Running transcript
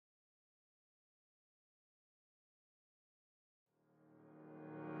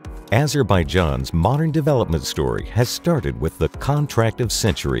Azerbaijan's modern development story has started with the contract of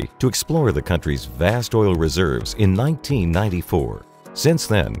century to explore the country's vast oil reserves in 1994. Since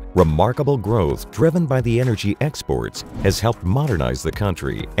then, remarkable growth driven by the energy exports has helped modernize the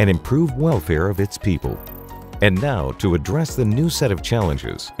country and improve welfare of its people. And now, to address the new set of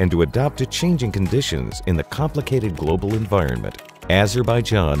challenges and to adapt to changing conditions in the complicated global environment,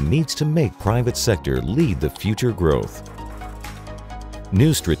 Azerbaijan needs to make private sector lead the future growth.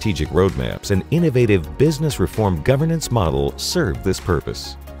 New strategic roadmaps and innovative business reform governance model serve this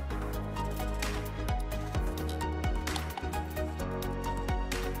purpose.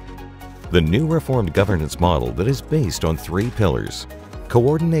 The new reformed governance model that is based on three pillars: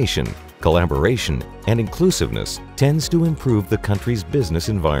 coordination, collaboration, and inclusiveness tends to improve the country's business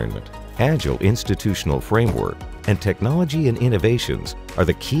environment. Agile institutional framework and technology and innovations are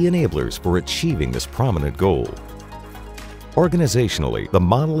the key enablers for achieving this prominent goal. Organizationally, the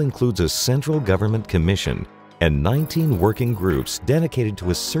model includes a central government commission and 19 working groups dedicated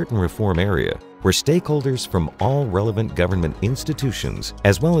to a certain reform area, where stakeholders from all relevant government institutions,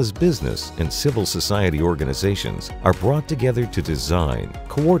 as well as business and civil society organizations, are brought together to design,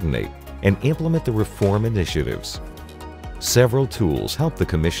 coordinate, and implement the reform initiatives. Several tools help the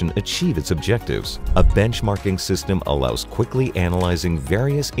Commission achieve its objectives. A benchmarking system allows quickly analyzing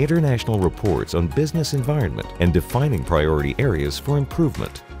various international reports on business environment and defining priority areas for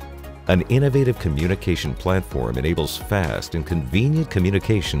improvement. An innovative communication platform enables fast and convenient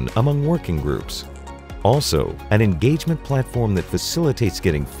communication among working groups. Also, an engagement platform that facilitates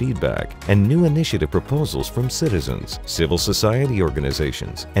getting feedback and new initiative proposals from citizens, civil society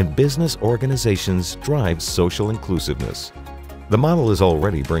organizations, and business organizations drives social inclusiveness. The model is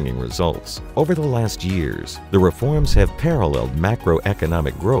already bringing results. Over the last years, the reforms have paralleled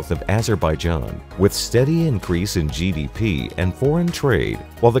macroeconomic growth of Azerbaijan, with steady increase in GDP and foreign trade,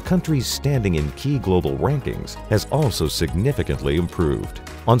 while the country's standing in key global rankings has also significantly improved.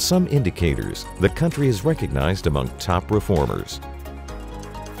 On some indicators, the country is recognized among top reformers.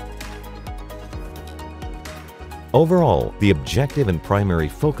 Overall, the objective and primary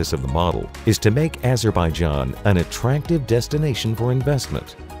focus of the model is to make Azerbaijan an attractive destination for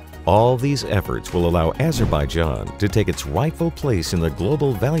investment. All these efforts will allow Azerbaijan to take its rightful place in the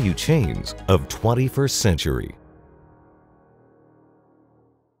global value chains of 21st century.